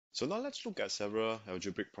So now let's look at several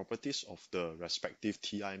algebraic properties of the respective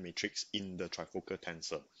Ti matrix in the trifocal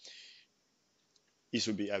tensor. It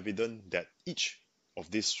should be evident that each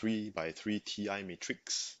of these 3 by 3 Ti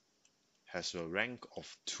matrix has a rank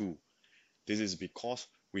of 2. This is because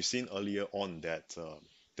we've seen earlier on that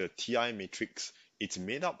the Ti matrix is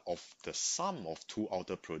made up of the sum of 2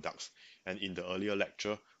 outer products, and in the earlier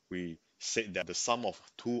lecture we said that the sum of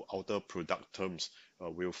 2 outer product terms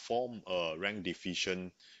will form a rank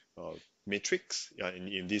deficient matrix.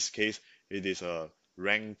 In this case it is a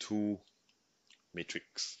rank 2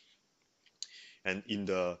 matrix. And in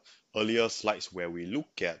the earlier slides where we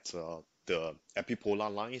look at the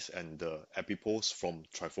epipolar lines and the epipoles from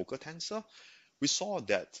trifocal tensor, we saw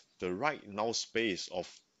that the right null space of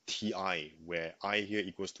Ti, where I here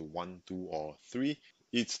equals to 1, 2, or 3,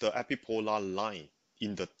 it's the epipolar line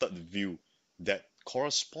in the third view that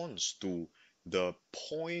corresponds to the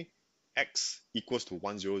point x equals to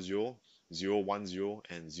 1, 0, 0, 0, 1, 0,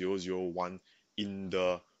 and 0, 0, 1 in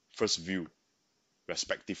the first view,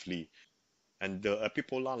 respectively. And the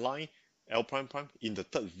epipolar line L prime prime in the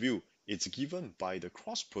third view is given by the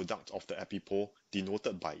cross product of the epipole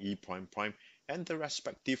denoted by E prime prime and the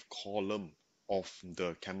respective column of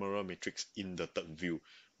the camera matrix in the third view.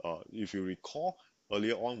 If you recall,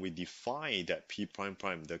 earlier on we defined that P prime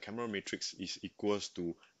prime, the camera matrix, is equals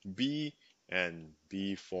to B and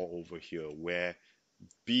B4 over here, where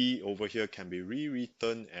B over here can be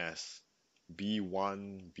rewritten as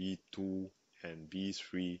B1, B2, and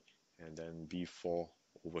B3, and then B4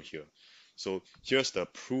 over here. So here's the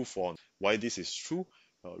proof on why this is true.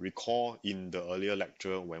 Recall in the earlier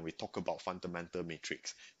lecture when we talk about fundamental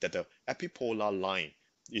matrix that the epipolar line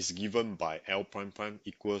is given by L prime prime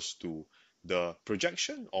equals to the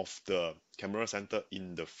projection of the camera center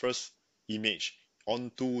in the first image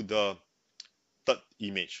onto the third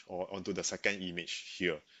image or onto the second image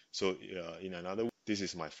here. So in another way, this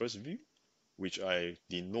is my first view, which I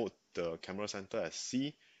denote the camera center as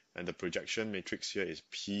C, and the projection matrix here is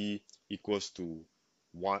P equals to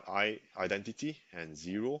 1 I identity and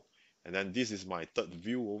 0. And then this is my third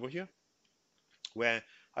view over here, where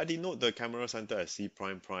I denote the camera center as C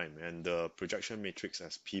prime prime and the projection matrix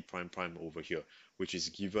as P prime prime over here, which is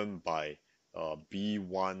given by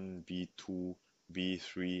B1, B2,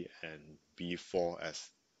 B3, and B4 as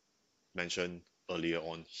mentioned earlier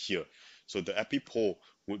on here. So the epipole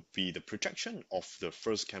would be the projection of the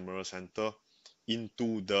first camera center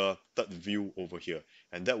into the third view over here,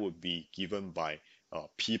 and that would be given by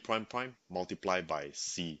P prime prime multiplied by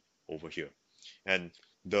C over here. And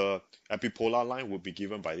the epipolar line would be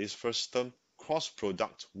given by this first term cross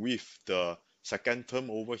product with the second term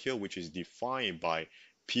over here, which is defined by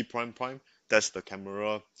P prime prime, that's the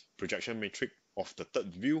camera projection matrix of the third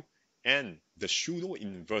view, and the pseudo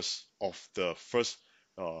inverse of the first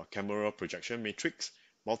camera projection matrix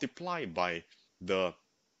multiplied by the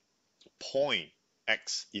point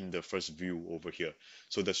x in the first view over here.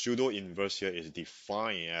 So the pseudo inverse here is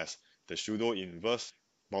defined as the pseudo inverse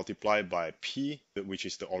multiplied by P, which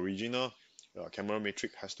is the original camera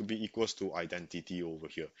matrix, has to be equals to identity over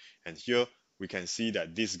here. And here we can see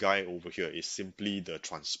that this guy over here is simply the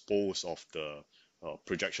transpose of the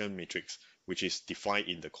projection matrix, which is defined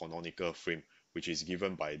in the canonical frame, which is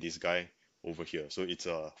given by this guy over here. So it's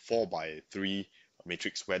a 4 by 3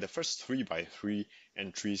 matrix where the first 3 by 3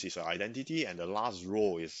 entries is an identity and the last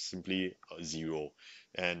row is simply 0.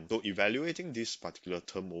 And so evaluating this particular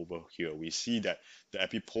term over here, we see that the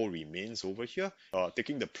epipole remains over here.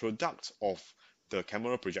 Taking the product of the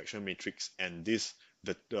camera projection matrix and this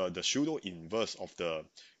the pseudo inverse of the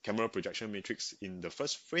camera projection matrix in the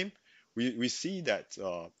first frame, we see that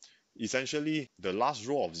essentially the last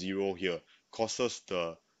row of 0 here causes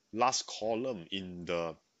the last column in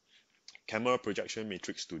the camera projection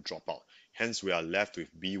matrix to drop out. Hence, we are left with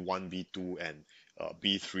B1, B2, and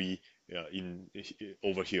B3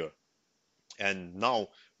 over here. And now,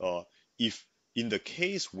 if in the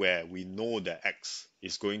case where we know that X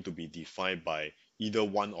is going to be defined by either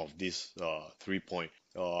one of these 3 points,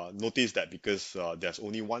 notice that because there's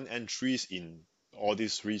only one entries in all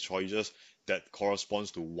these 3 choices that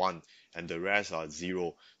corresponds to 1 and the rest are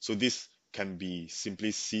 0. So this can be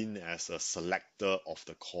simply seen as a selector of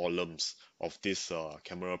the columns of this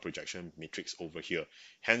camera projection matrix over here.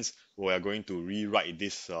 Hence, we are going to rewrite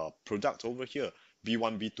this product over here,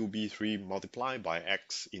 B1, B2, B3 multiplied by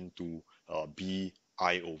X into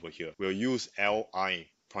Bi over here. We'll use Li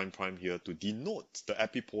prime prime here to denote the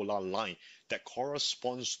epipolar line that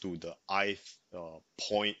corresponds to the ith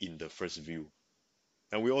point in the first view.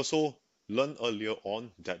 And we also learned earlier on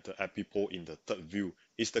that the epipole in the third view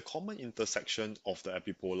is the common intersection of the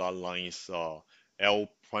epipolar lines L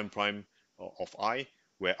prime prime of I,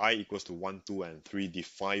 where I equals to 1, 2, and 3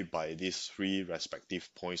 defined by these three respective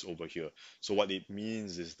points over here. So what it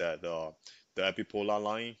means is that the epipolar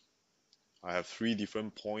line, I have three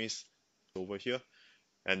different points over here,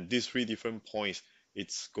 and these three different points,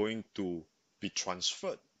 it's going to be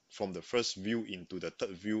transferred from the first view into the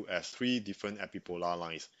third view as three different epipolar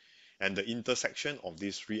lines. And the intersection of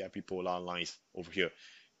these three epipolar lines over here,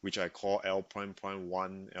 which I call L prime prime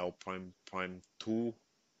 1, L prime prime 2,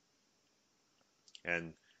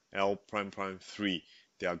 and L prime prime 3,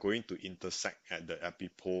 they are going to intersect at the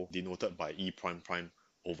epipole denoted by E prime prime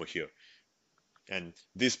over here. And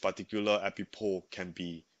this particular epipole can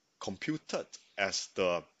be computed as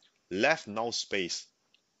the left null space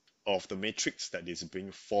of the matrix that is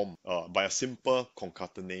being formed by a simple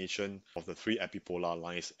concatenation of the three epipolar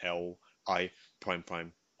lines L, I prime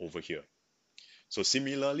prime over here. So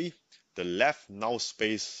similarly, the left null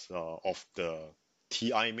space of the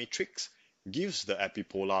Ti matrix gives the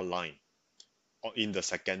epipolar line in the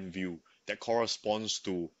second view that corresponds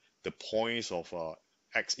to the points of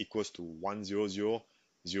x equals to 1, 0, 0,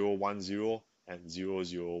 0, 1, 0, and 0,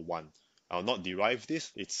 0, 1. I'll not derive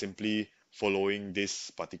this, it's simply following this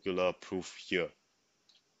particular proof here.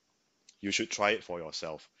 You should try it for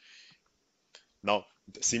yourself. Now,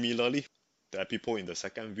 similarly, the epipole in the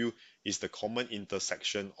second view is the common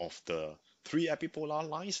intersection of the three epipolar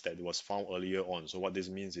lines that was found earlier on. So what this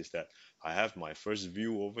means is that I have my first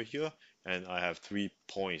view over here, and I have 3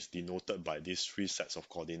 points denoted by these 3 sets of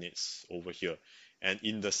coordinates over here. And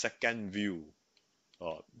in the second view,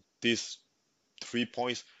 these 3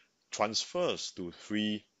 points transfers to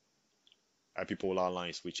 3 epipolar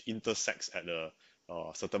lines which intersects at a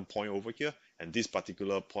certain point over here, and this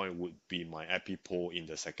particular point would be my epipole in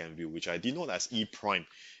the second view, which I denote as E prime.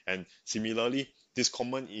 And similarly, this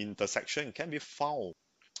common intersection can be found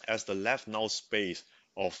as the left null space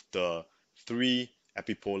of the 3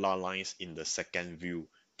 epipolar lines in the second view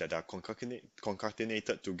that are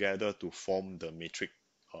concatenated together to form the matrix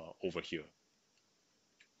over here.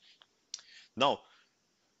 Now,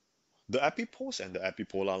 the epipoles and the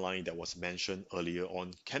epipolar line that was mentioned earlier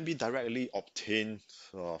on can be directly obtained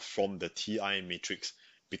from the Ti matrix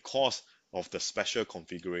because of the special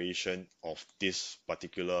configuration of this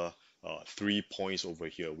particular 3 points over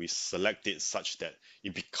here. We select it such that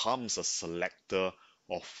it becomes a selector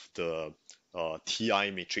of the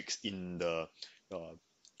Ti matrix in the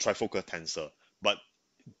trifocal tensor. But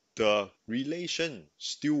the relation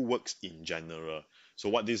still works in general. So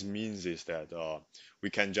what this means is that we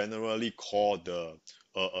can generally call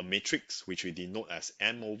a matrix, which we denote as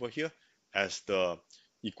M over here, as the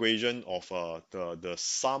equation of the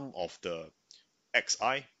sum of the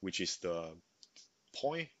xi, which is the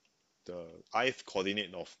point, the ith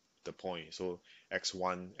coordinate of the point. So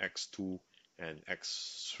x1, x2, and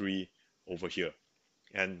x3 over here.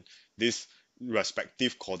 And this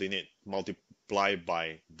respective coordinate multiplied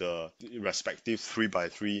by the respective 3 by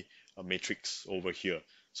 3 matrix over here.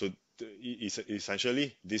 So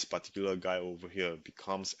essentially this particular guy over here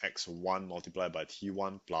becomes x1 multiplied by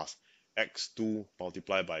t1 plus x2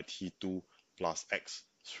 multiplied by t2 plus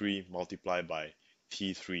x3 multiplied by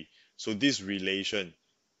t3. So this relation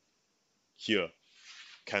here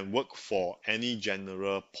can work for any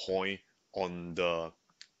general point on the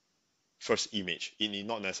first image. It need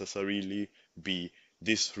not necessarily be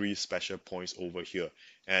these 3 special points over here.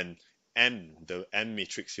 And the M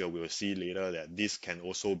matrix here, we will see later that this can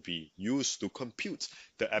also be used to compute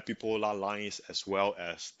the epipolar lines as well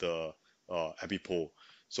as the epipole.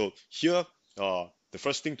 So here, the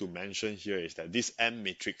first thing to mention here is that this M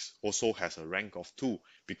matrix also has a rank of 2,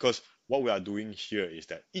 because what we are doing here is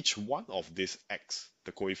that each one of these x,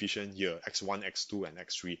 the coefficient here, x1, x2, and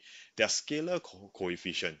x3, they are scalar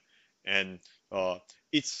coefficient, and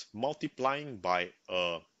it's multiplying by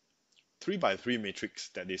a 3 by 3 matrix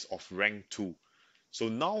that is of rank 2. So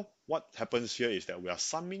now what happens here is that we are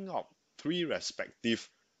summing up 3 respective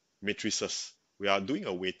matrices. We are doing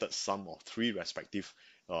a weighted sum of 3 respective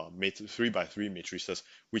 3 by 3 matrices,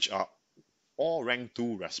 which are all rank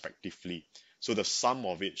 2 respectively. So the sum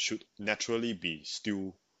of it should naturally be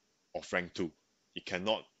still of rank 2. It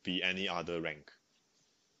cannot be any other rank.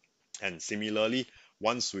 And similarly,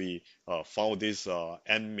 once we found this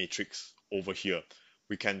M matrix over here,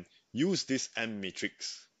 we can use this M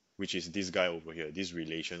matrix, which is this guy over here, this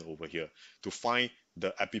relation over here, to find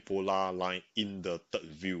the epipolar line in the third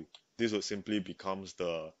view. This would simply becomes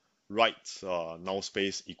the right null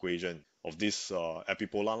space equation of this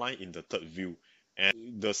epipolar line in the third view.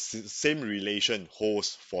 And the same relation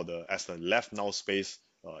holds for as the left null space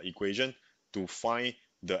equation to find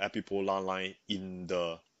the epipolar line in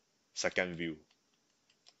the second view.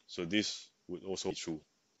 So this would also be true.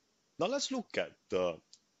 Now let's look at the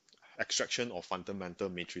extraction of fundamental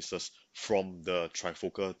matrices from the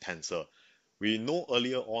trifocal tensor. We know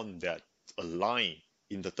earlier on that a line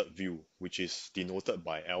in the third view, which is denoted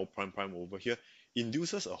by L prime prime over here,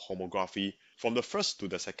 induces a homography from the first to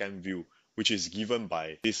the second view, which is given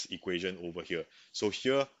by this equation over here. So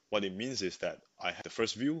here, what it means is that I have the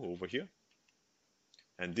first view over here,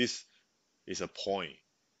 and this is a point.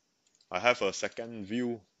 I have a second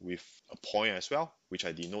view with a point as well, which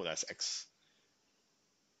I denote as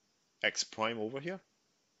x prime over here.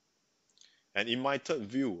 And in my third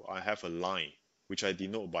view, I have a line, which I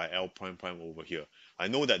denote by L prime prime over here. I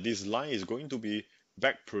know that this line is going to be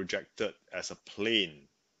back projected as a plane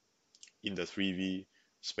in the 3V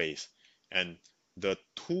space. And the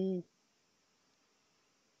two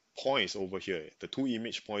points over here, the two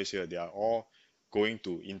image points here, they are all going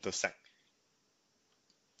to intersect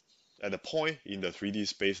at a point in the 3D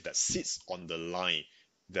space that sits on the line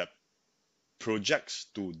that projects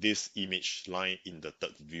to this image line in the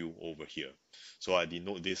third view over here. So I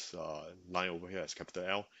denote this line over here as capital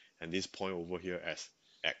L and this point over here as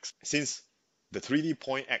X. Since the 3D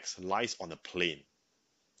point X lies on a plane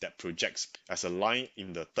that projects as a line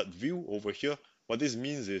in the third view over here, what this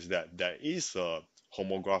means is that there is a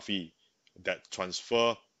homography that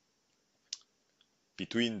transfer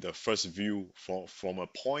between the first view from a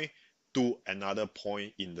point to another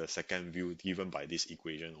point in the second view given by this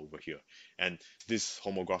equation over here. And this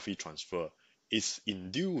homography transfer is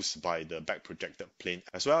induced by the back projected plane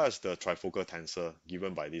as well as the trifocal tensor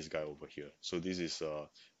given by this guy over here. So this is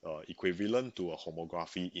equivalent to a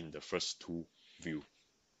homography in the first two view.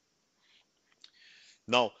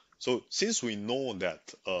 Now, so since we know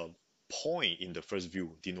that a point in the first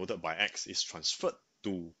view denoted by X is transferred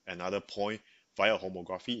to another point via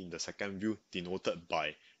homography in the second view denoted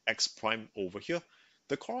by X prime over here,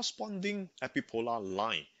 the corresponding epipolar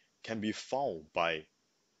line can be found by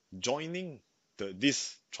joining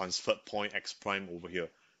this transferred point X prime over here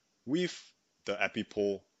with the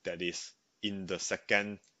epipole that is in the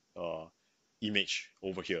second image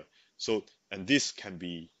over here. So, and this can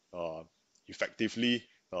be effectively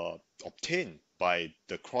obtained by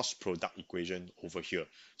the cross product equation over here.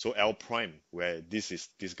 So L prime, where this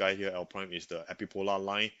guy here, L prime is the epipolar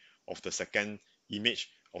line of the second image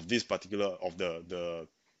of this particular of the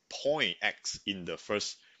point X in the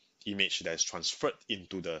first image that is transferred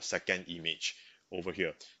into the second image over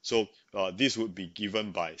here. So this would be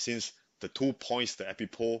given by, since the 2 points, the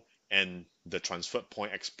epipole and the transferred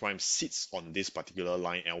point X prime sits on this particular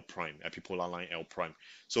line L prime, epipolar line L prime.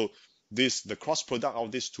 So the cross product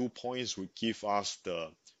of these 2 points would give us the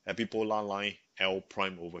epipolar line L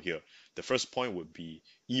prime over here. The first point would be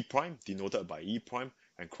E prime, denoted by E prime,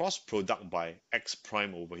 and cross product by X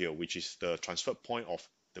prime over here, which is the transferred point of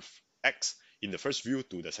the X in the first view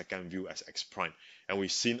to the second view as X prime. And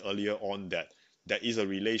we've seen earlier on that there is a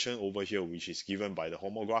relation over here which is given by the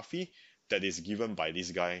homography that is given by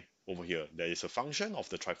this guy over here. There is a function of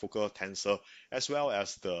the trifocal tensor as well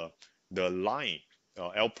as the line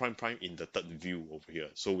L prime prime in the third view over here.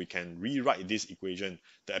 So we can rewrite this equation,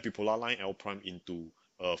 the epipolar line L prime, into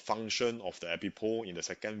a function of the epipole in the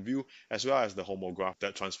second view as well as the homograph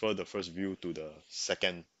that transfer the first view to the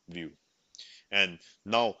second view. And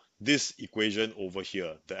now this equation over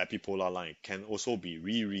here, the epipolar line, can also be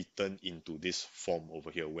rewritten into this form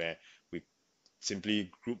over here where we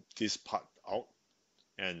simply group this part out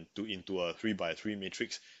and into a 3x3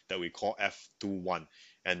 matrix that we call F21.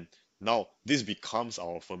 And now this becomes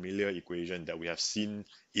our familiar equation that we have seen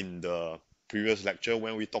in the previous lecture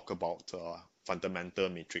when we talk about fundamental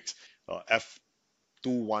matrix.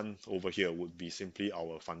 F21 over here would be simply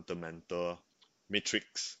our fundamental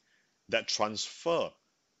matrix that transfer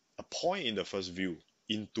a point in the first view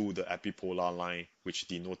into the epipolar line which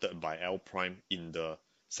denoted by L prime in the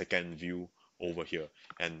second view over here.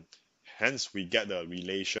 And hence we get the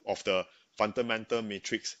relation of the fundamental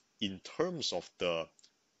matrix in terms of the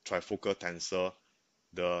trifocal tensor,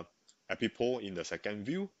 the epipole in the second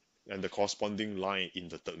view, and the corresponding line in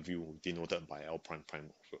the third view denoted by L prime prime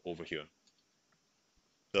over here.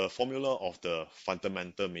 The formula of the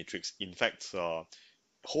fundamental matrix in fact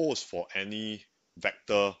holds for any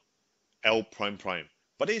vector L prime prime,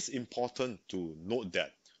 but it's important to note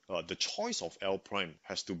that the choice of L prime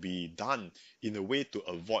has to be done in a way to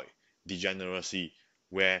avoid degeneracy,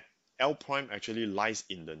 where L prime actually lies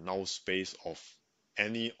in the null space of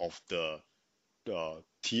any of the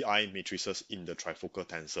TI matrices in the trifocal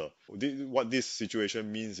tensor. What this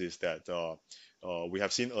situation means is that we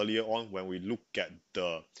have seen earlier on when we look at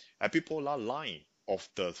the epipolar line of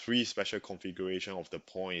the 3 special configuration of the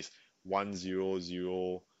points 1, 0,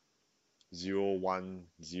 0, 0, 1,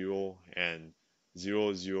 0, and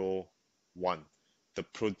 0, 0, 1. The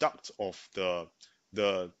product of the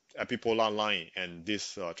epipolar line and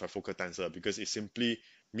this trifocal tensor, because it simply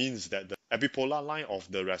means that the epipolar line of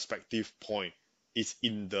the respective point is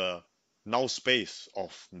in the null space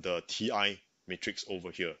of the Ti matrix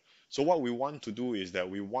over here. So what we want to do is that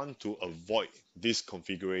we want to avoid this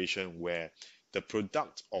configuration where the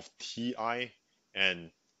product of Ti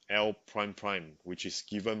and L prime prime, which is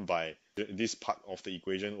given by this part of the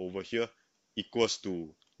equation over here, equals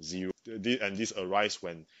to 0. And this arises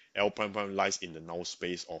when L prime prime lies in the null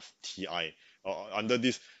space of Ti under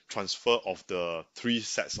this transfer of the three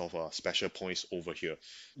sets of special points over here.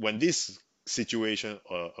 When this situation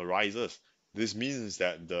arises, this means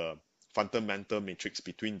that the fundamental matrix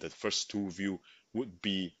between the first two views would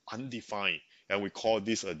be undefined, and we call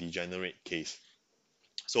this a degenerate case.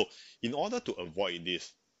 So in order to avoid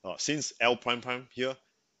this, since L prime prime here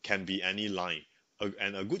can be any line,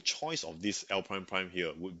 and a good choice of this L prime prime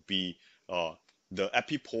here would be the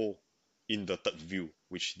epipole in the third view,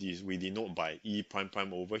 which we denote by E prime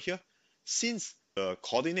prime over here. Since the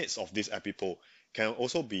coordinates of this epipole can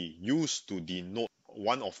also be used to denote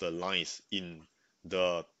one of the lines in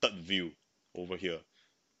the third view over here,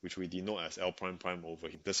 which we denote as L prime prime over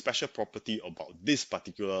here. The special property about this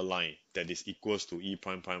particular line that is equals to E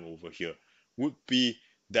prime prime over here would be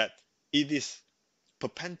that it is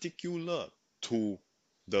perpendicular to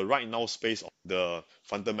the right null space of the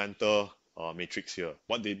fundamental matrix here.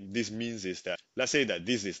 What this means is that, let's say that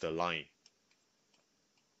this is the line.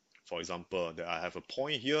 For example, that I have a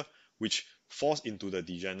point here which falls into the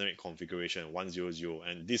degenerate configuration 1, 0, 0,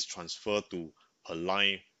 and this transfer to a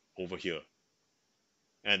line over here.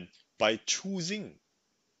 And by choosing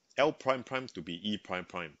L prime prime to be E prime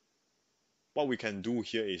prime, what we can do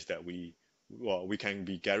here is that we can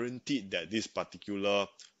be guaranteed that this particular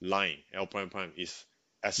line L prime prime is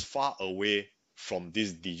as far away from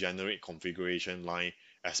this degenerate configuration line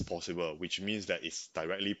as possible, which means that it's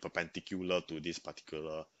directly perpendicular to this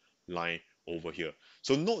particular line over here.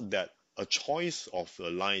 So note that a choice of a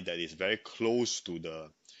line that is very close to the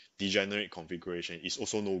degenerate configuration is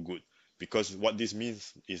also no good, because what this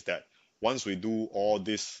means is that once we do all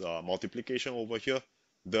this multiplication over here,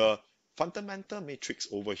 the fundamental matrix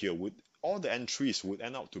over here all the entries would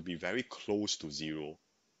end up to be very close to 0,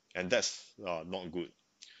 and that's not good.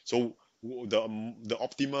 So the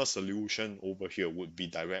optimal solution over here would be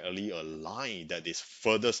directly a line that is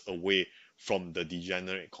furthest away from the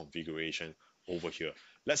degenerate configuration over here.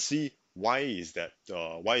 Let's see why is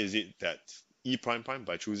it that E prime prime,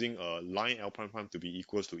 by choosing a line L prime prime to be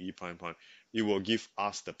equals to E prime prime, it will give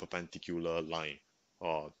us the perpendicular line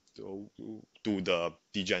to the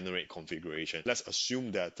degenerate configuration. Let's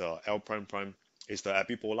assume that L prime prime is the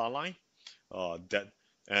epipolar line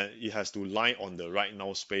and it has to lie on the right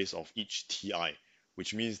null space of each Ti,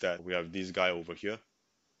 which means that we have this guy over here,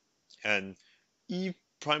 and E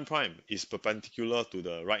prime prime is perpendicular to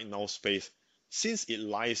the right null space since it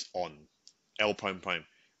lies on L prime prime.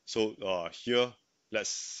 So here let's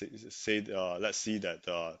see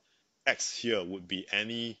that x here would be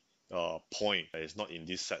any point that is not in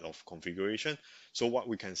this set of configuration. So what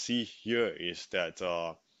we can see here is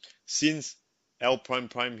that since L prime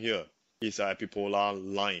prime here is an epipolar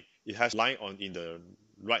line, it has line in the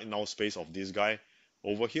right null space of this guy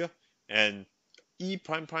over here, and E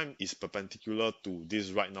prime prime is perpendicular to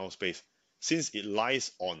this right null space since it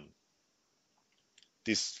lies on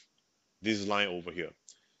this line over here.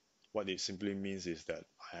 What it simply means is that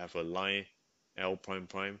I have a line L prime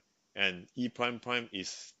prime, and E prime prime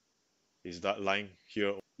is that line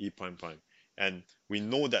here, E prime prime. And we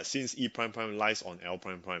know that since E prime prime lies on L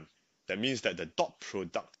prime prime, that means that the dot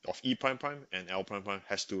product of E prime prime and L prime prime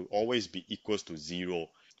has to always be equals to 0.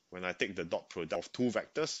 When I take the dot product of two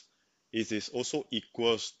vectors, it is also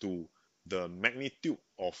equals to the magnitude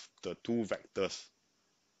of the two vectors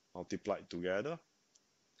multiplied together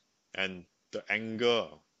and the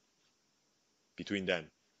angle between them.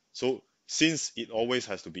 So since it always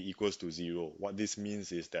has to be equals to 0, what this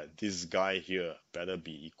means is that this guy here better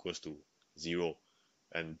be equals to 0.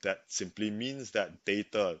 And that simply means that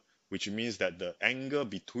theta, which means that the angle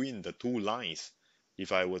between the two lines,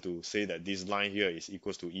 if I were to say that this line here is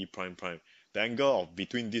equals to E prime prime, the angle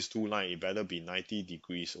between these two lines, it better be 90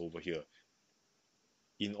 degrees over here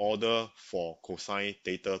in order for cosine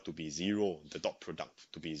theta to be 0, the dot product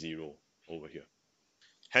to be 0 over here.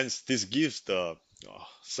 Hence, this gives the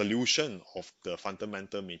solution of the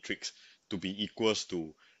fundamental matrix to be equals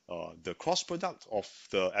to the cross product of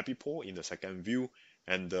the epipole in the second view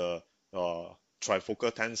and the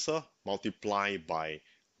trifocal tensor multiplied by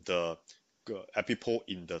the epipole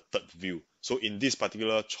in the third view. So in this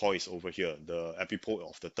particular choice over here, the epipole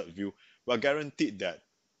of the third view, we are guaranteed that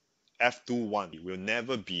F21 will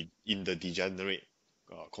never be in the degenerate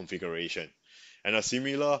configuration. And a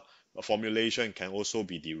similar formulation can also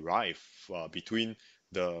be derived between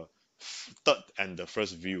the third and the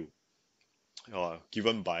first view,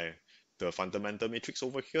 given by the fundamental matrix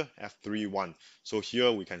over here, F31. So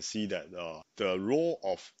here we can see that the row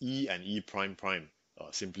of E and E prime prime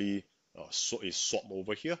simply is swapped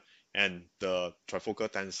over here, and the trifocal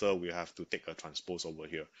tensor we have to take a transpose over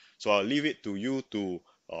here. So I'll leave it to you to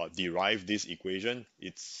derive this equation.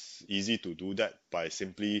 It's easy to do that by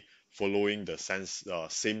simply following the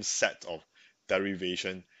same set of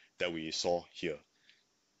derivation that we saw here.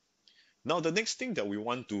 Now, the next thing that we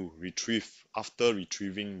want to retrieve after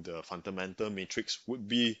retrieving the fundamental matrix would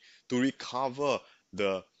be to recover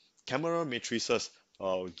the camera matrices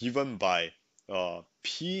given by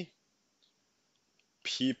P,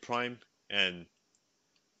 P prime, and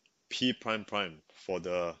P prime prime for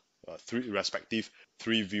the respective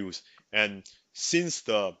three views. And since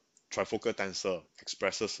the trifocal tensor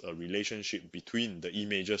expresses a relationship between the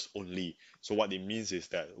images only, so what it means is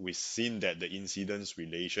that we've seen that the incidence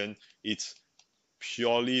relation, it's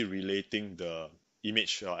purely relating the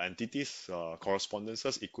image entities,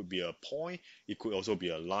 correspondences. It could be a point, it could also be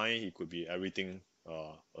a line, it could be everything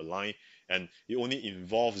a line, and it only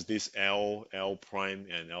involves this L, L prime,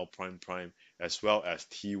 and L prime prime, as well as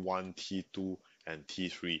T1, T2, and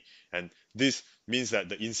T3. And this means that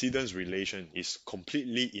the incidence relation is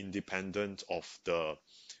completely independent of the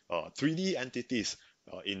 3D entities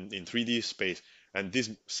in 3D space. And this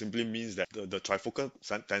simply means that the trifocal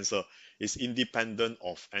tensor is independent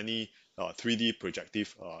of any 3D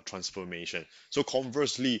projective transformation. So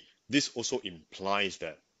conversely, this also implies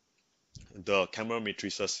that the camera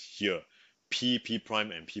matrices here, P, P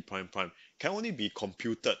prime, and P prime prime, can only be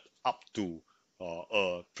computed up to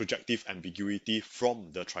a projective ambiguity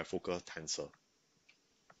from the trifocal tensor.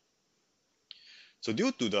 So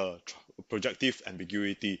due to the projective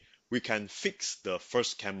ambiguity, we can fix the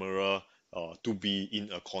first camera to be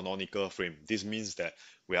in a canonical frame. This means that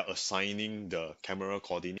we are assigning the camera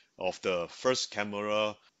coordinate of the first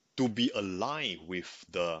camera to be aligned with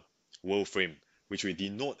the world frame, which we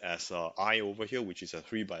denote as I over here, which is a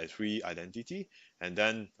 3x3 identity, and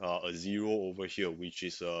then a 0 over here, which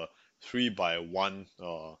is a 3x1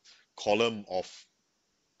 column of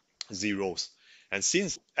zeros. And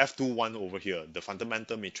since F21 over here, the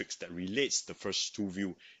fundamental matrix that relates the first two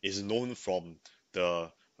view, is known from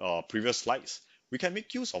the previous slides, we can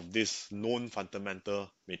make use of this known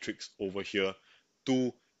fundamental matrix over here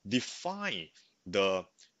to define the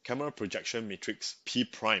camera projection matrix P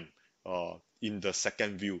prime in the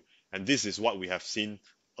second view. And this is what we have seen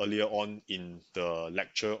earlier on in the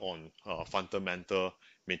lecture on fundamental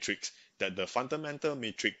matrix, that the fundamental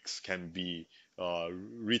matrix can be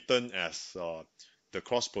written as the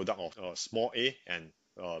cross product of small a and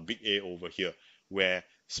big A over here, where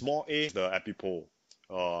small a is the epipole.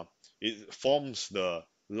 It forms the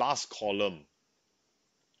last column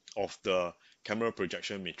of the camera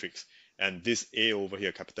projection matrix, and this A over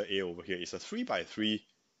here, capital A over here, is a 3x3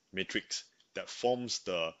 matrix that forms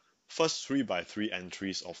the first 3x3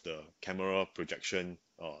 entries of the camera projection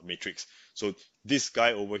matrix. So this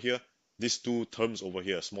guy over here, these two terms over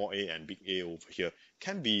here, small a and big A over here,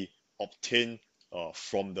 can be obtained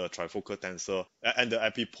from the trifocal tensor and the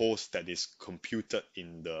epipoles that is computed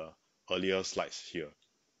in the earlier slides here.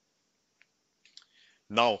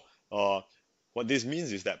 Now, what this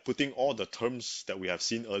means is that putting all the terms that we have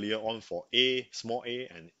seen earlier on for A, small a,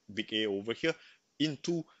 and big A over here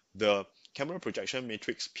into the camera projection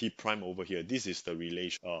matrix P prime over here, this is the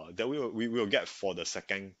relation that we will get for the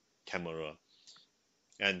second camera.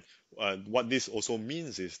 And what this also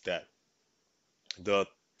means is that the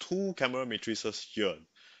two camera matrices here,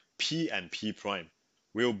 P and P prime,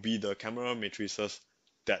 will be the camera matrices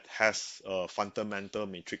that has a fundamental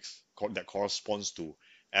matrix that corresponds to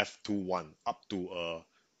F21 up to a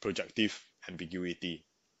projective ambiguity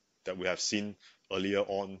that we have seen earlier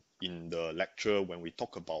on in the lecture when we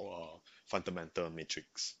talk about fundamental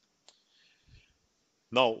matrix.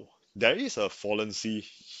 Now, there is a fallacy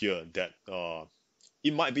here that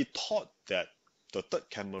it might be thought that the third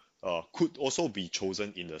camera could also be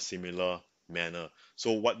chosen in a similar manner.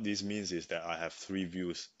 So what this means is that I have three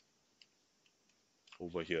views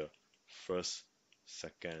over here, first,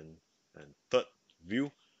 second, and third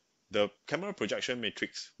view. The camera projection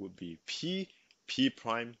matrix would be P, P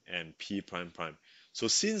prime, and P prime prime. So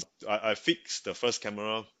since I fixed the first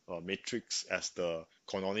camera matrix as the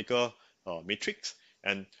canonical matrix,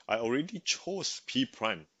 and I already chose P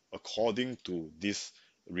prime according to this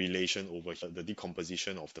relation over here, the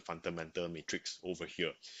decomposition of the fundamental matrix over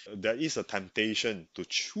here. There is a temptation to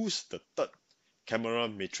choose the third camera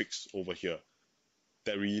matrix over here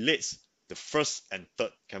that relates the first and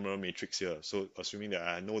third camera matrix here. So assuming that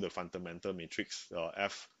I know the fundamental matrix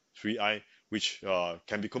F3i, which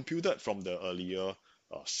can be computed from the earlier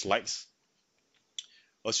slides.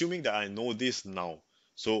 Assuming that I know this now,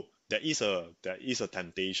 so there is a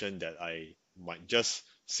temptation that I might just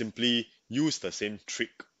simply use the same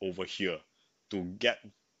trick over here to get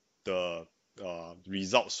the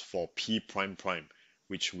results for P prime prime,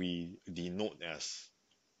 which we denote as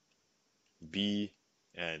B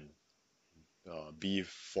and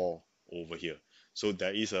B4 over here. So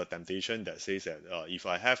there is a temptation that says that if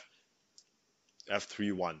I have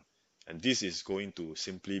F31, and this is going to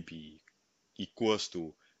simply be equals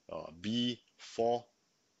to B4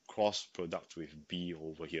 cross product with B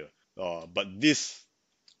over here. But this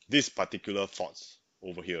particular thoughts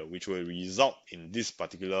over here, which will result in this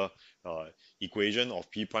particular equation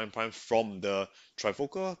of P prime prime from the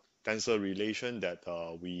trifocal tensor relation that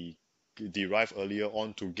we derived earlier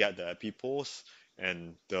on to get the epipoles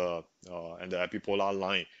and the epipolar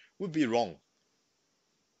line, would be wrong.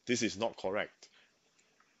 This is not correct.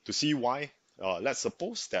 To see why, let's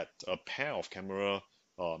suppose that a pair of camera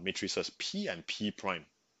matrices P and P prime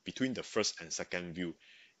between the first and second view,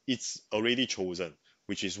 it's already chosen,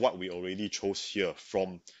 which is what we already chose here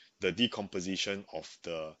from the decomposition of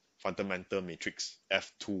the fundamental matrix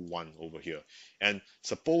F21 over here. And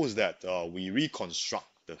suppose that we reconstruct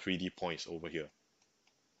the 3D points over here.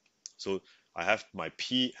 So I have my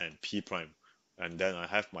P and P prime, and then I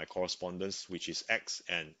have my correspondence, which is X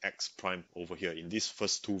and X prime over here in these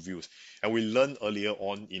first two views. And we learned earlier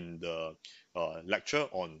on in the lecture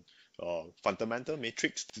on fundamental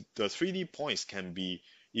matrix, the 3D points can be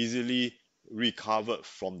easily recovered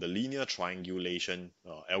from the linear triangulation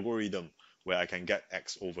algorithm, where I can get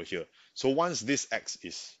X over here. So once this X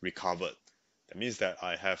is recovered, that means that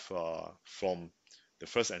I have from the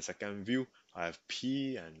first and second view, I have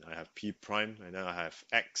P and I have P prime, and then I have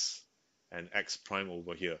X and X prime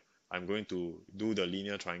over here. I'm going to do the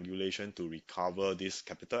linear triangulation to recover this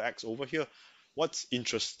capital X over here. What's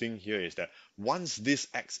interesting here is that once this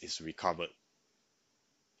X is recovered,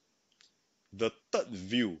 the third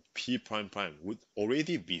view P prime prime would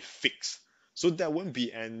already be fixed. So there won't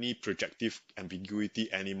be any projective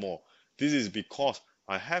ambiguity anymore. This is because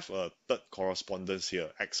I have a third correspondence here,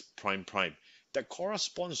 X prime prime, that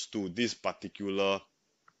corresponds to this particular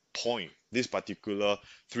point, this particular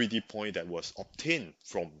 3D point that was obtained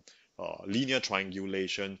from linear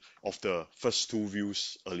triangulation of the first two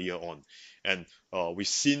views earlier on. And we've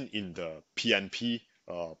seen in the PNP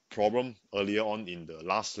problem earlier on in the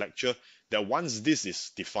last lecture that once this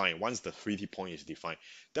is defined, once the 3D point is defined,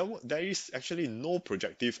 there is actually no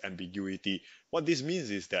projective ambiguity. What this means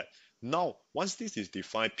is that now, once this is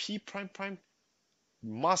defined, P prime prime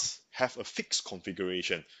must have a fixed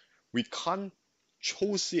configuration. We can't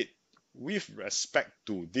choose it with respect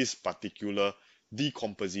to this particular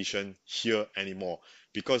decomposition here anymore,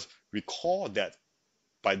 because recall that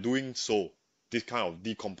by doing so, this kind of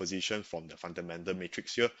decomposition from the fundamental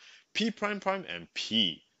matrix here, P prime prime and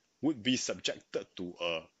P would be subjected to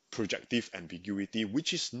a projective ambiguity,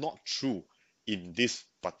 which is not true in this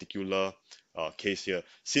particular case here,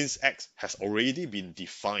 since X has already been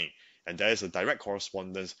defined and there is a direct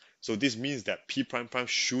correspondence. So this means that P prime prime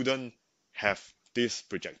shouldn't have this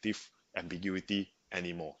projective ambiguity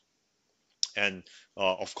anymore. And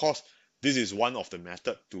of course, this is one of the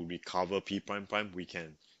methods to recover P prime prime. We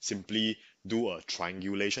can simply do a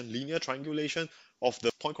triangulation, linear triangulation of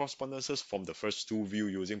the point correspondences from the first two view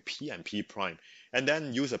using P and P prime, and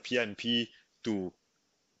then use a PNP to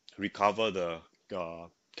recover the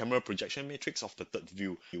camera projection matrix of the third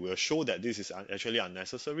view. We will show that this is actually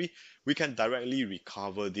unnecessary. We can directly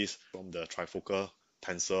recover this from the trifocal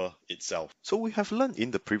tensor itself. So we have learned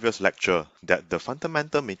in the previous lecture that the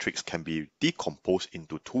fundamental matrix can be decomposed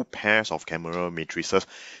into two pairs of camera matrices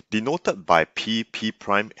denoted by P, P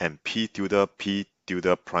prime and P tilde, P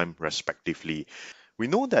tilde prime respectively. We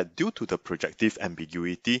know that due to the projective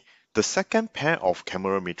ambiguity, the second pair of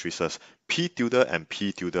camera matrices P tilde and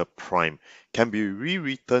P tilde prime can be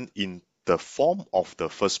rewritten in the form of the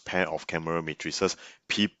first pair of camera matrices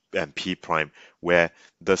P and P prime, where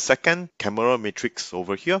the second camera matrix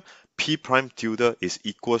over here, P prime tilde, is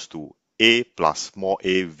equals to A plus small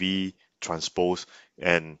a V transpose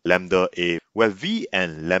and lambda A, where V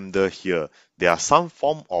and lambda here, they are some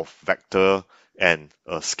form of vector and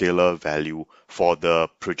a scalar value for the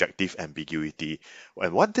projective ambiguity.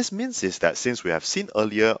 And what this means is that since we have seen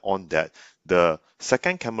earlier on that the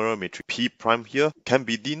second camera matrix P prime here can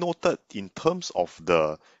be denoted in terms of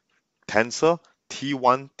the tensor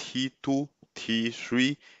T1, T2,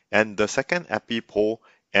 T3, and the second epipole,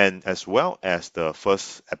 and as well as the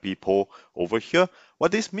first epipole over here.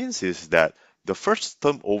 What this means is that the first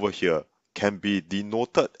term over here can be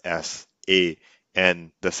denoted as A,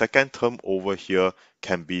 and the second term over here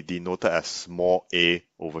can be denoted as small a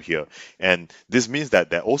over here. And this means that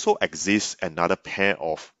there also exists another pair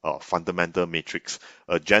of fundamental matrix,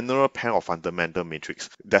 a general pair of fundamental matrix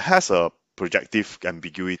that has a projective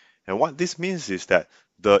ambiguity. And what this means is that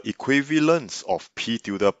the equivalence of P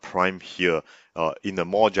tilde prime here in a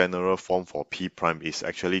more general form for P prime is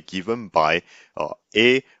actually given by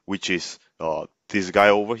A, which is this guy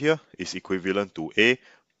over here is equivalent to A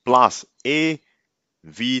plus A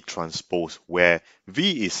V transpose, where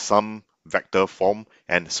V is some vector form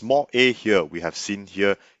and small a here we have seen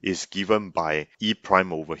here is given by E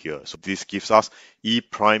prime over here. So this gives us E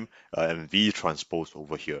prime and V transpose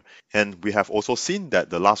over here. And we have also seen that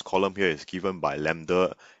the last column here is given by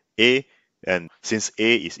lambda A, and since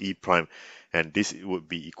A is E prime, and this would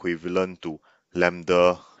be equivalent to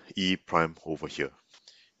lambda E prime over here.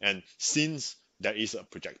 And since there is a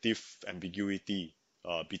projective ambiguity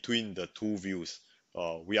between the two views,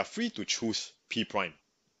 we are free to choose P prime.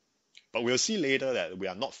 But we'll see later that we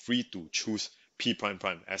are not free to choose P prime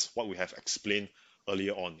prime as what we have explained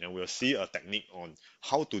earlier on. And we'll see a technique on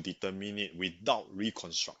how to determine it without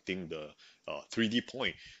reconstructing the 3D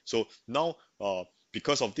point. So now,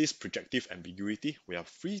 because of this projective ambiguity, we are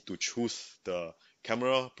free to choose the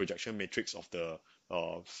camera projection matrix of the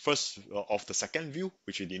of the second view,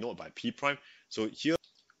 which is denoted by P prime. So here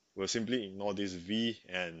we'll simply ignore this V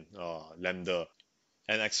and lambda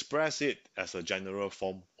and express it as a general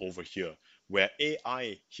form over here, where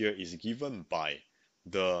AI here is given by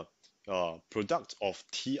the product of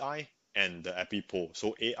Ti and the epipole.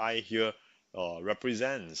 So AI here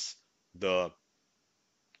represents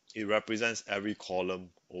every column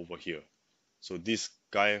over here. So this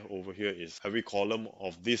guy over here is every column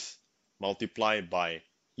of this multiplied by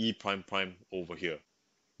E prime prime over here.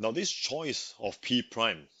 Now this choice of P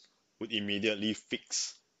prime would immediately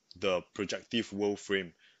fix the projective world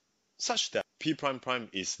frame such that P prime prime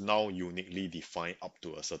is now uniquely defined up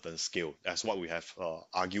to a certain scale, as what we have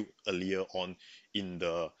argued earlier on in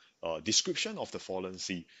the description of the fallen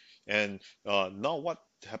sea. And now what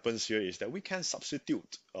happens here is that we can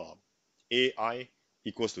substitute AI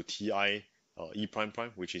equals to Ti E prime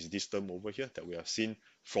prime, which is this term over here that we have seen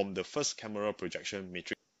from the first camera projection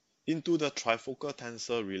matrix, into the trifocal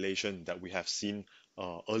tensor relation that we have seen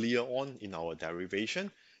earlier on in our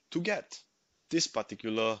derivation to get this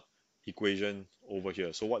particular equation over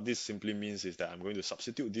here. So what this simply means is that I'm going to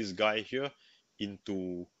substitute this guy here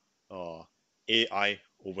into AI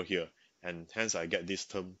over here, and hence I get this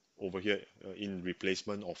term over here in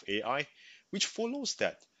replacement of AI, which follows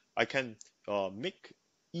that I can make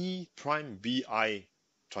E prime BI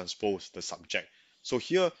transpose the subject. So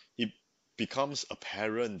here it becomes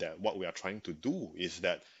apparent that what we are trying to do is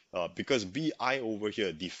that because BI over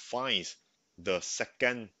here defines the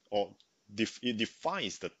second, or it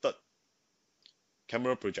defines the third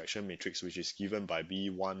camera projection matrix, which is given by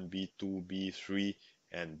B1, B2, B3,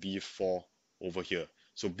 and B4 over here.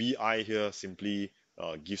 So BI here simply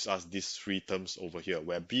gives us these three terms over here,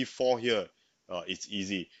 where B4 here it's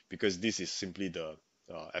easy because this is simply the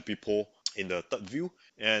epipole in the third view.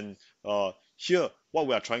 And here what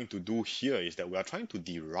we are trying to do here is that we are trying to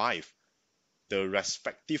derive the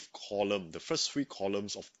respective column, the first three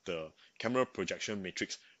columns of the camera projection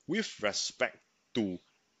matrix with respect to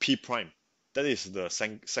P prime. That is the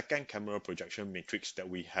second camera projection matrix that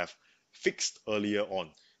we have fixed earlier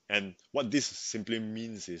on. And what this simply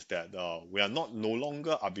means is that we are no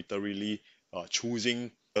longer arbitrarily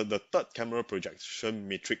choosing the third camera projection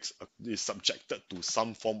matrix is subjected to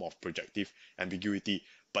some form of projective ambiguity,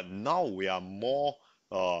 but now we are more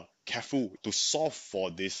careful to solve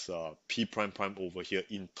for this P prime prime over here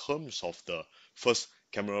in terms of the first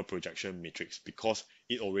camera projection matrix, because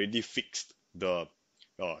it already fixed the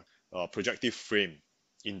projective frame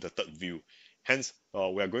in the third view. Hence,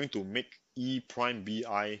 we are going to make E prime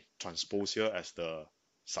BI transpose here as the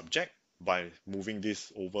subject by moving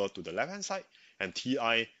this over to the left hand side, and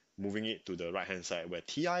Ti moving it to the right hand side, where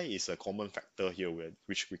Ti is a common factor here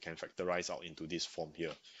which we can factorize out into this form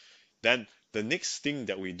here. Then the next thing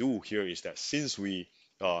that we do here is that since we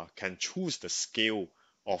can choose the scale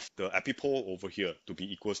of the epipole over here to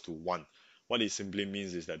be equals to 1, what it simply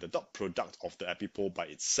means is that the dot product of the epipole by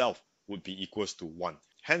itself would be equals to 1.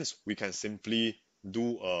 Hence, we can simply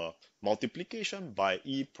do a multiplication by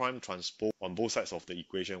E prime transpose on both sides of the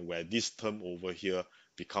equation, where this term over here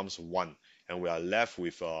becomes 1, and we are left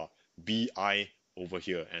with Bi over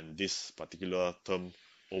here and this particular term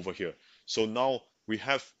over here. So now we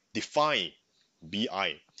have defined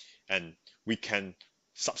Bi, and we can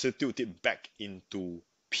substitute it back into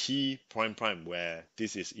P prime prime, where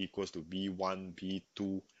this is equals to B1,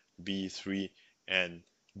 B2, B3, and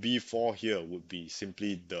B4 here would be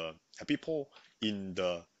simply the epipole in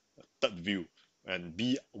the third view, and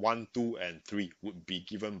B1, 2, and 3 would be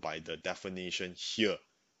given by the definition here,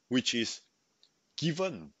 which is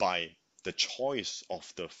given by the choice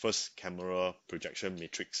of the first camera projection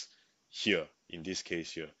matrix here, in this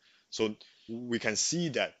case here. So we can see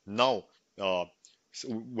that now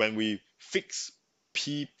when we fix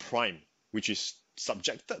P prime, which is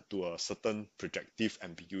subjected to a certain projective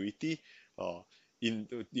ambiguity uh,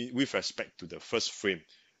 with respect to the first frame,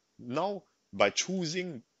 now by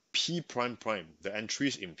choosing P prime prime, the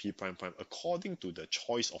entries in P prime prime according to the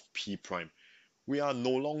choice of P prime, we are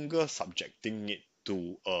no longer subjecting it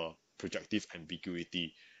to a projective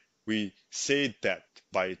ambiguity. We say that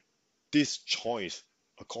by this choice,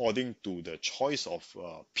 according to the choice of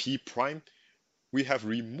P prime, we have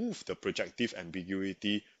removed the projective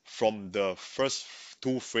ambiguity from the first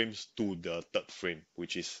two frames to the third frame,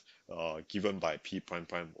 which is given by P prime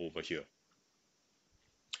prime over here.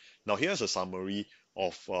 Now here's a summary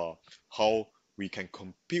of how we can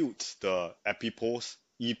compute the epipoles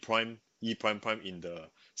E prime, E prime prime in the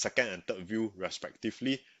second and third view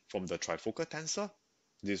respectively from the trifocal tensor.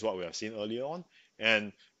 This is what we have seen earlier on.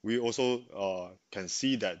 And we also can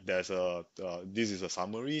see that this is a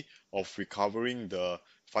summary of recovering the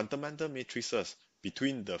fundamental matrices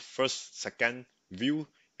between the first, second view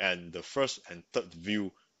and the first and third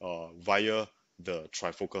view via the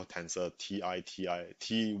trifocal tensor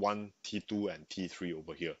T1, T2, and T3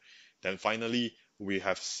 over here. Then finally, we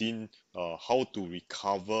have seen how to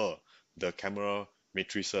recover the camera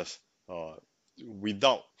matrices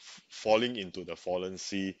without falling into the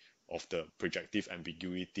fallacy of the projective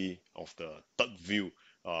ambiguity of the third view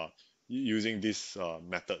using this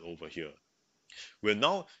method over here. We'll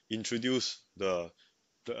now introduce the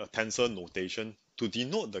tensor notation to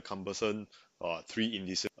denote the cumbersome three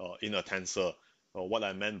indices in a tensor. What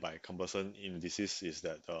I meant by cumbersome indices is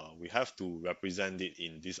that we have to represent it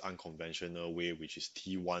in this unconventional way, which is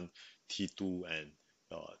T1, T2, and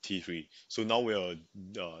T3. So now we'll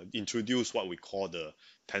introduce what we call the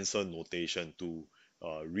tensor notation to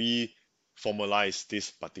reformalize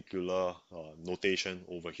this particular notation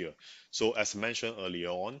over here. So as mentioned earlier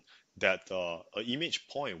on, that an image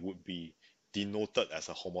point would be denoted as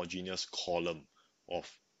a homogeneous column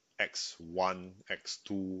of x1,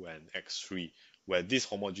 x2, and x3, where this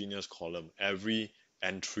homogeneous column, every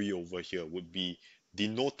entry over here would be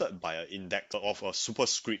denoted by an index of a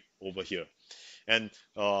superscript over here. And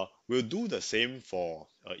we'll do the same for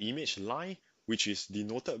an image line, which is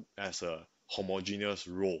denoted as a homogeneous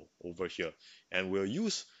row over here. And we'll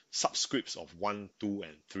use subscripts of 1, 2,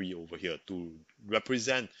 and 3 over here to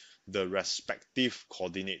represent the respective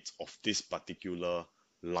coordinates of this particular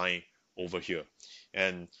line over here.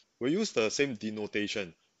 And we'll use the same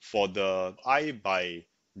denotation for the I by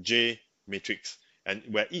J matrix, and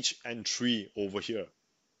where each entry over here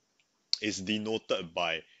is denoted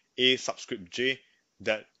by A subscript J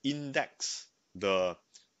that index the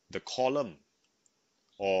column,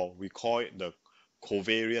 or we call it the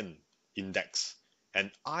covariant index,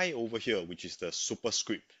 and I over here, which is the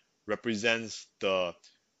superscript, represents the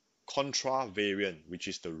contravariant, which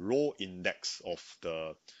is the row index of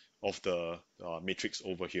the matrix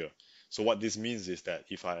over here. So what this means is that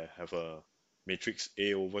if I have a matrix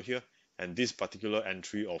A over here, and this particular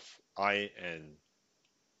entry of I and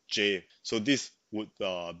J, so this would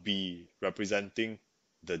be representing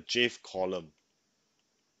the jth column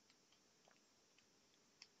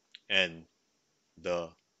and the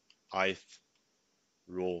ith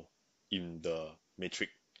row in the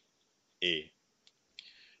matrix A.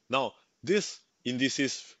 Now, this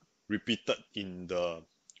indices repeated in the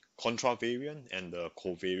contravariant and the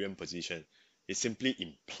covariant position, it simply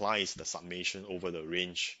implies the summation over the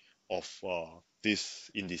range of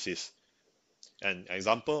these indices. An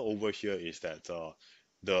example over here is that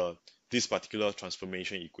this particular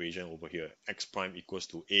transformation equation over here, x prime equals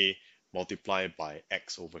to a multiplied by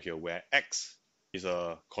x over here, where x is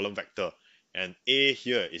a column vector and a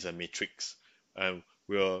here is a matrix. And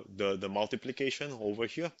the multiplication over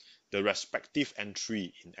here, the respective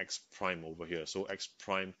entry in x prime over here. So x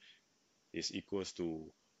prime is equals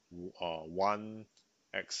to 1,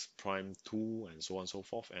 x prime 2, and so on and so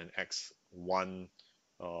forth, and x1,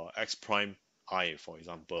 x prime I, for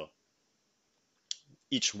example,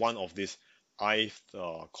 each one of these ith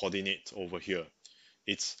coordinate over here,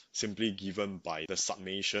 it's simply given by the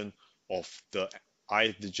summation of the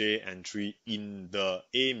ith j entry in the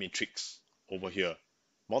A matrix over here,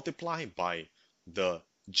 multiplied by the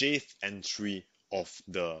jth entry of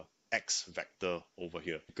the x vector over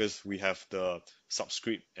here. Because we have the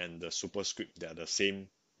subscript and the superscript, they are the same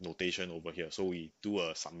notation over here, so we do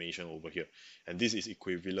a summation over here, and this is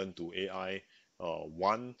equivalent to ai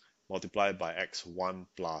 1 multiplied by x1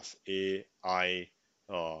 plus ai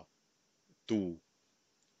 2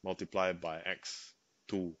 multiplied by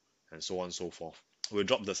x2, and so on and so forth. We'll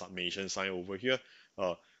drop the summation sign over here.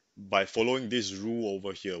 By following this rule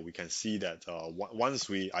over here, we can see that once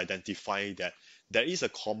we identify that there is a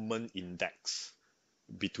common index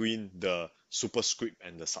between the superscript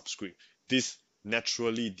and the subscript, this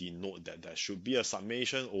naturally denote that there should be a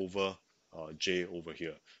summation over j over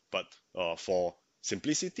here. But for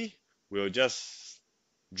simplicity, we'll just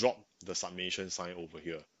drop the summation sign over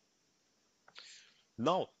here.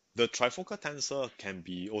 Now, the trifocal tensor can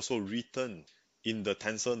be also written in the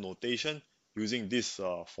tensor notation using this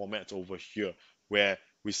format over here, where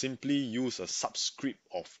we simply use a subscript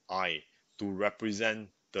of I to represent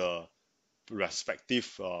the respective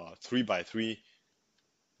 3x3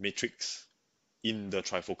 matrix in the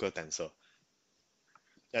trifocal tensor,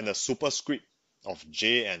 and the superscript of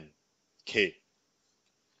j and k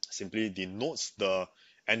simply denotes the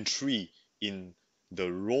entry in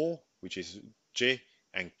the row, which is j,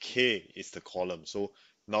 and k is the column. So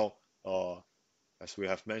now, as we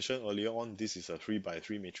have mentioned earlier on, this is a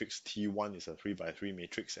 3x3 matrix. T1 is a 3x3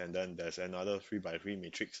 matrix, and then there's another 3x3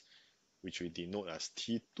 matrix which we denote as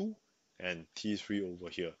T2 and T3 over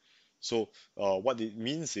here. So what it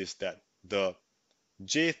means is that the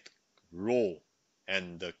jth row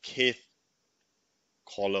and the kth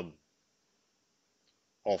column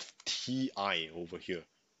of Ti over here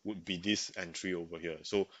would be this entry over here.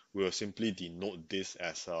 So we'll simply denote this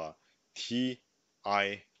as Ti,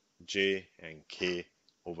 j, and k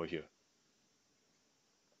over here.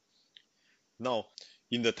 Now,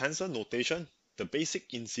 in the tensor notation, the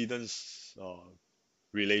basic incidence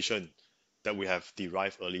relation that we have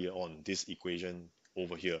derived earlier on, this equation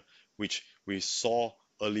over here, which we saw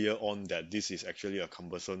earlier on that this is actually a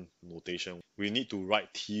cumbersome notation. We need to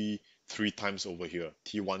write t 3 times over here,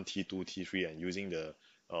 t1, t2, t3, and using the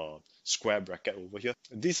square bracket over here.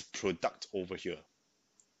 This product over here,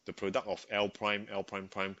 the product of L prime, L prime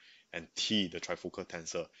prime, and T, the trifocal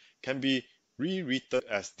tensor, can be rewritten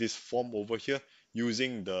as this form over here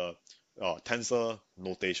using the tensor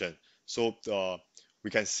notation. So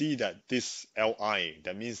we can see that this Li,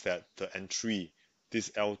 that means that the entry,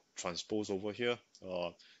 this L transpose over here,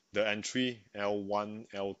 the entry L1,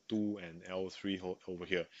 L2, and L3 over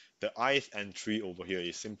here, the ith entry over here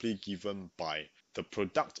is simply given by the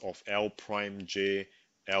product of L prime j,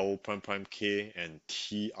 L prime prime k, and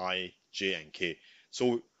Ti j and k.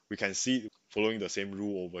 So we can see, following the same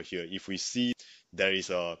rule over here, if we see there is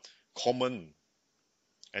a common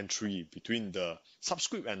entry between the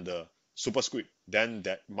subscript and the superscript, then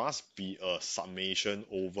that must be a summation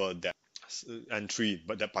over that entry,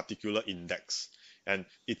 but that particular index, and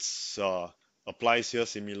it's applies here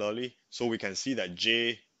similarly. So we can see that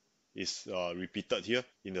j is repeated here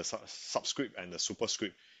in the subscript and the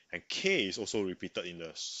superscript, and k is also repeated in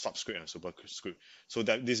the subscript and superscript. So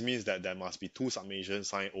that this means that there must be two summation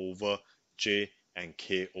sign over j and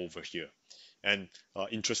k over here. And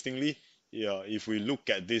interestingly, if we look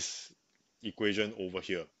at this equation over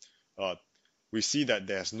here, we see that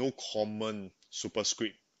there's no common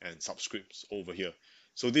superscript and subscripts over here.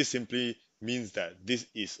 So this simply means that this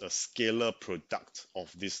is a scalar product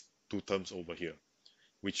of these two terms over here,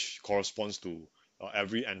 which corresponds to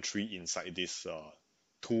every entry inside this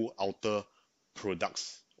two outer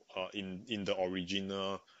products in the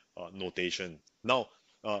original notation. Now,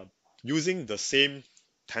 using the same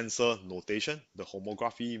tensor notation, the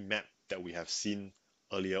homography map that we have seen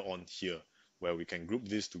earlier on here, where we can group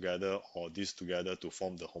this together or this together to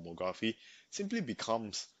form the homography, simply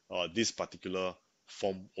becomes this particular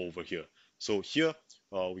form over here. So here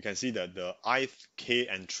we can see that the ith k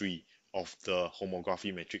entry of the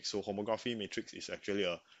homography matrix. So homography matrix is actually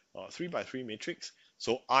a 3x3 matrix.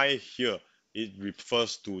 So I here, it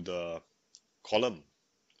refers to the column,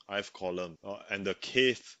 ith column, and the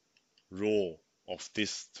kth row of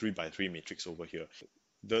this 3x3 matrix over here.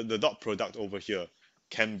 The dot product over here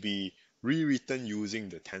can be rewritten using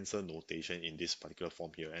the tensor notation in this particular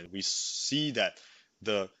form here, and we see that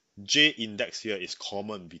the j index here is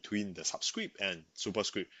common between the subscript and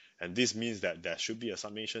superscript, and this means that there should be a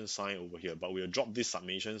summation sign over here, but we'll drop this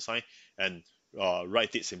summation sign and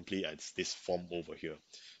write it simply as this form over here.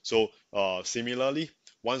 So similarly,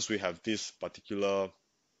 once we have this particular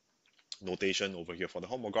notation over here for the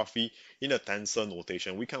homography in the tensor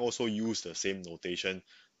notation, we can also use the same notation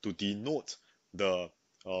to denote the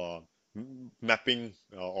uh, mapping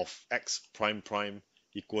of x prime prime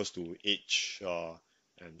equals to h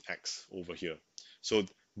and x over here. So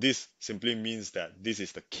this simply means that this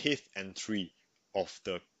is the kth entry of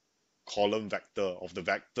the column vector of the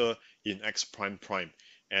vector in x prime prime,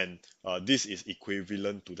 and this is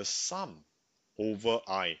equivalent to the sum over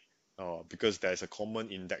I, because there's a common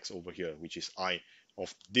index over here which is I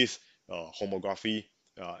of this homography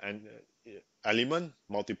and element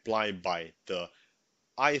multiplied by the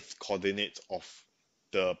ith coordinate of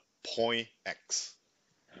the point x.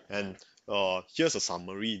 And here's a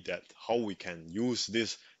summary that how we can use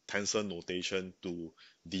this tensor notation to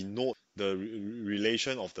denote the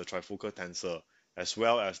relation of the trifocal tensor, as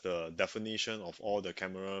well as the definition of all the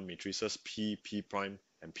camera matrices P, P prime,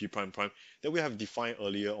 and P prime prime that we have defined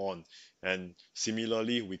earlier on. And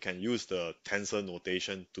similarly, we can use the tensor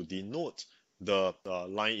notation to denote the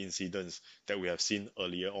line incidence that we have seen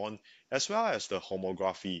earlier on, as well as the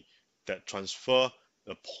homography that transfer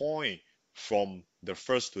a point from the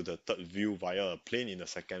first to the third view via a plane in the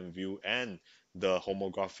second view, and the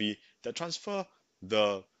homography that transfer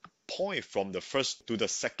the point from the first to the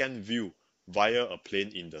second view via a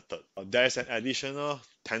plane in the third. There's an additional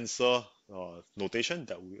tensor notation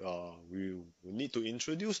that we will need to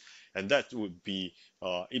introduce, and that would be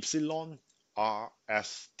epsilon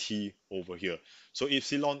RST over here. So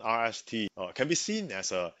epsilon RST can be seen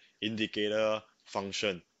as a indicator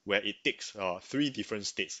function where it takes three different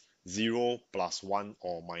states: 0, +1,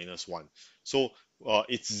 or -1. So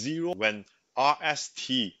it's 0 when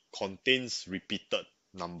RST contains repeated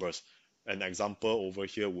numbers. An example over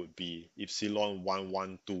here would be epsilon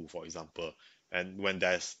 112, for example. And when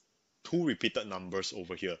there's two repeated numbers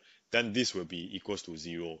over here, then this will be equals to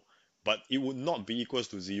 0. But it would not be equals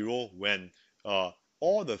to 0 when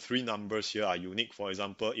all the three numbers here are unique. For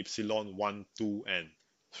example, epsilon 1, 2, and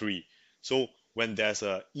 3. So when there's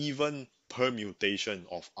a even permutation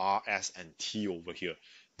of R, S, and T over here,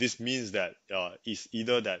 this means that it's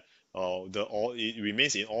either that it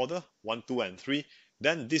remains in order 1, 2, and 3,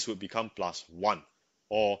 then this would become +1.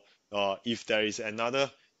 Or if there is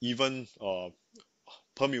another even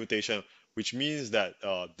permutation, which means that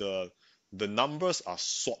the numbers are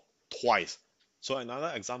swapped twice. So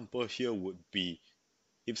another example here would be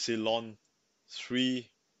epsilon 3,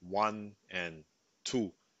 1, and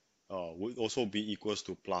 2 would also be equals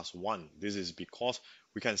to +1. This is because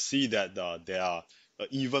we can see that there are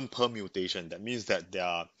even permutation. That means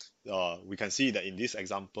that we can see that in this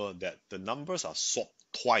example that the numbers are swapped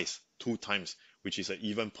twice, two times, which is an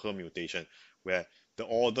even permutation, where the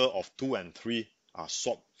order of 2 and 3 are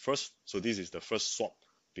swapped first. So this is the first swap,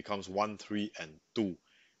 becomes 1, 3, and 2.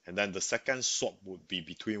 And then the second swap would be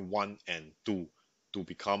between 1 and 2 to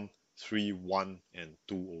become 3, 1, and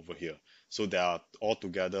 2 over here. So there are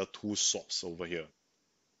altogether two swaps over here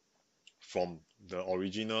from the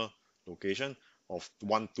original location of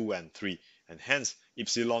 1, 2, and 3. And hence,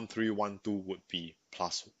 epsilon 3, 1, 2 would be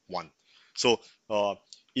 +1. So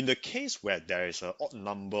in the case where there is an odd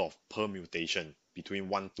number of permutation between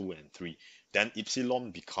 1, 2, and 3, then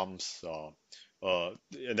epsilon becomes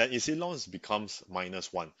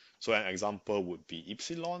 -1. So an example would be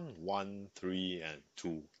epsilon 1, 3, and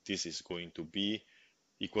 2. This is going to be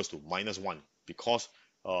equals to -1 because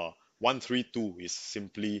 1, 3, 2 is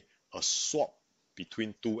simply a swap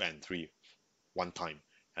between 2 and 3 one time,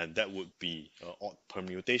 and that would be odd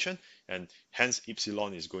permutation, and hence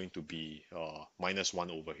epsilon is going to be -1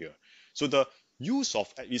 over here. So the use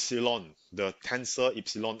of epsilon, the tensor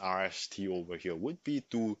epsilon RST over here, would be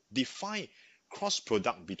to define cross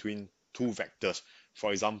product between two vectors.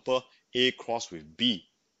 For example, A cross with B,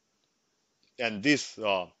 and this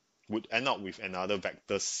would end up with another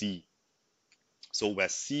vector C. So where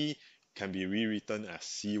C can be rewritten as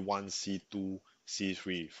C1, C2,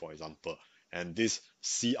 C3, for example. And this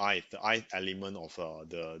Ci, the ith element of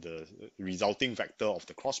the resulting vector of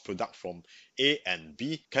the cross product from A and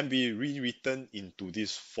B, can be rewritten into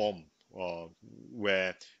this form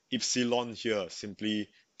where epsilon here simply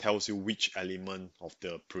tells you which element of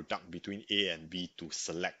the product between A and B to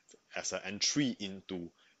select as an entry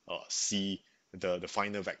into C, the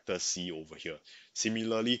final vector C over here.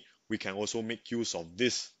 Similarly, we can also make use of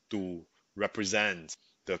this to represent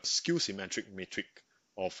the skew symmetric matrix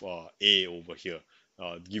of A over here,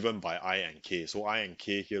 given by I and K. So I and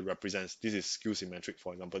K here represents, this is skew symmetric.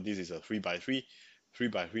 For example, this is a 3 by 3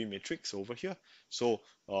 matrix over here. So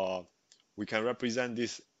we can represent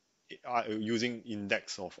this using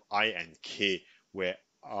index of I and k, where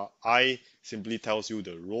I simply tells you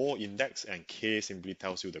the row index and k simply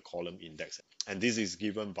tells you the column index. And this is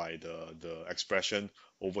given by the expression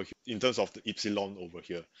over here in terms of the epsilon over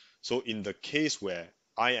here. So in the case where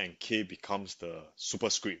I and k becomes the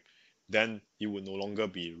superscript, then it will no longer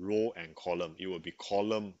be row and column. It will be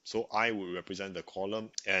column. So I would represent the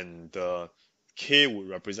column and the k would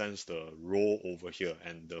represent the row over here,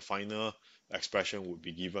 and the final expression would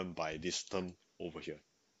be given by this term over here.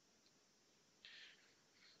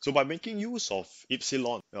 So by making use of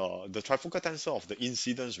epsilon, the trifocal tensor of the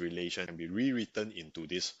incidence relation can be rewritten into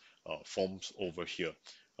these forms over here.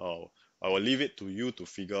 Uh, I will leave it to you to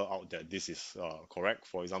figure out that this is correct.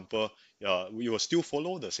 For example, we will still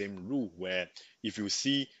follow the same rule where if you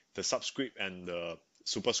see the subscript and the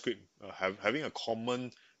superscript having a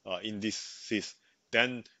common indices,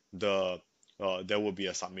 then there will be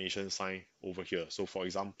a summation sign over here. So for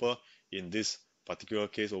example, in this particular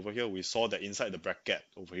case over here, we saw that inside the bracket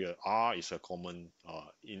over here, R is a common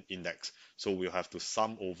index. So we'll have to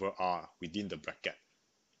sum over R within the bracket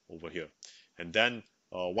over here. And then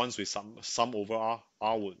once we sum over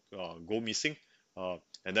R would go missing.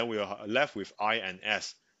 And then we are left with I and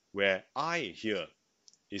S, where I here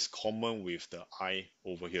is common with the I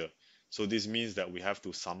over here. So this means that we have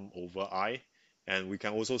to sum over I. And we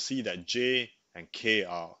can also see that J and K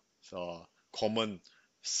are common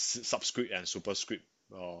subscript and superscript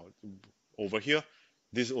over here.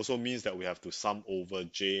 This also means that we have to sum over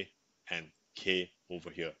J and K over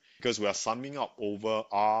here, because we are summing up over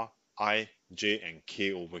R, I, J, and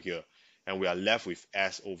K over here, and we are left with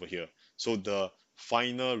S over here. So the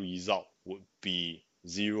final result would be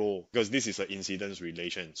 0, because this is an incidence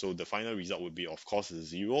relation. So the final result would be, of course,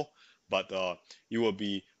 0, but it will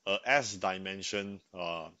be a S dimension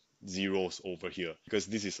zeros over here, because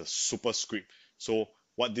this is a superscript. So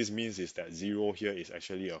what this means is that 0 here is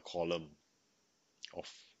actually a column of,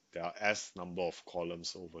 there are S number of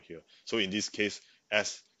columns over here. So in this case,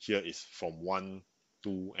 S here is from 1,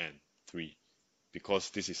 2, and 3, because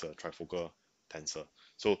this is a trifocal tensor.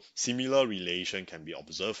 So similar relation can be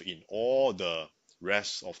observed in all the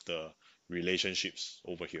rest of the relationships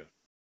over here.